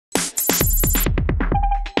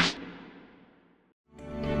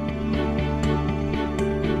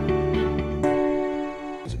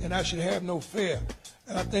I should have no fear.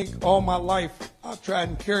 And I think all my life I've tried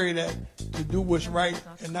and carry that to do what's right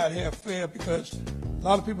and not have fear, because a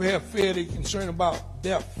lot of people have fear, they're concerned about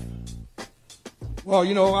death. Well,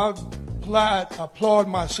 you know, I applaud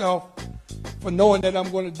myself for knowing that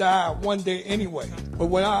I'm going to die one day anyway.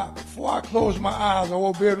 But before I close my eyes, I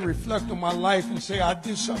will be able to reflect on my life and say I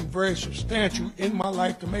did something very substantial in my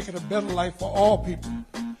life to make it a better life for all people.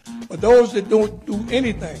 But those that don't do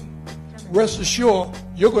anything, rest assured,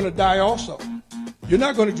 you're going to die also. You're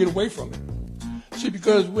not going to get away from it. See,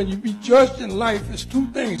 because when you be judged in life, it's two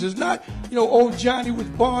things. It's not, you know, old Johnny was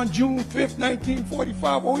born June 5th,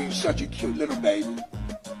 1945. Oh, he's such a cute little baby.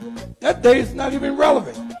 That day is not even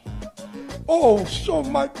relevant. Oh, so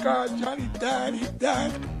my God, Johnny died, he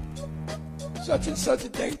died. Such and such a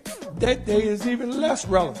day. That day is even less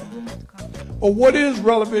relevant. But what is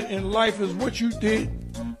relevant in life is what you did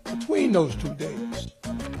between those 2 days.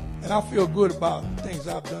 And I feel good about the things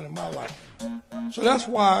I've done in my life. So that's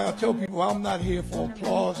why I tell people I'm not here for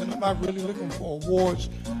applause and I'm not really looking for awards.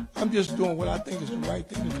 I'm just doing what I think is the right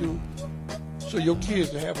thing to do so your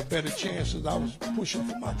kids to have a better chance, as I was pushing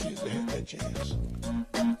for my kids to have that chance.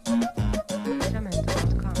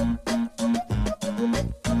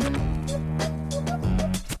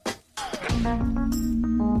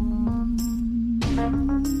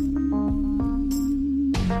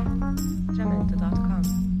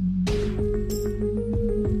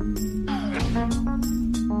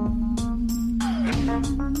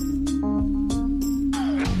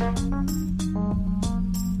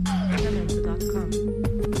 Simplemente.com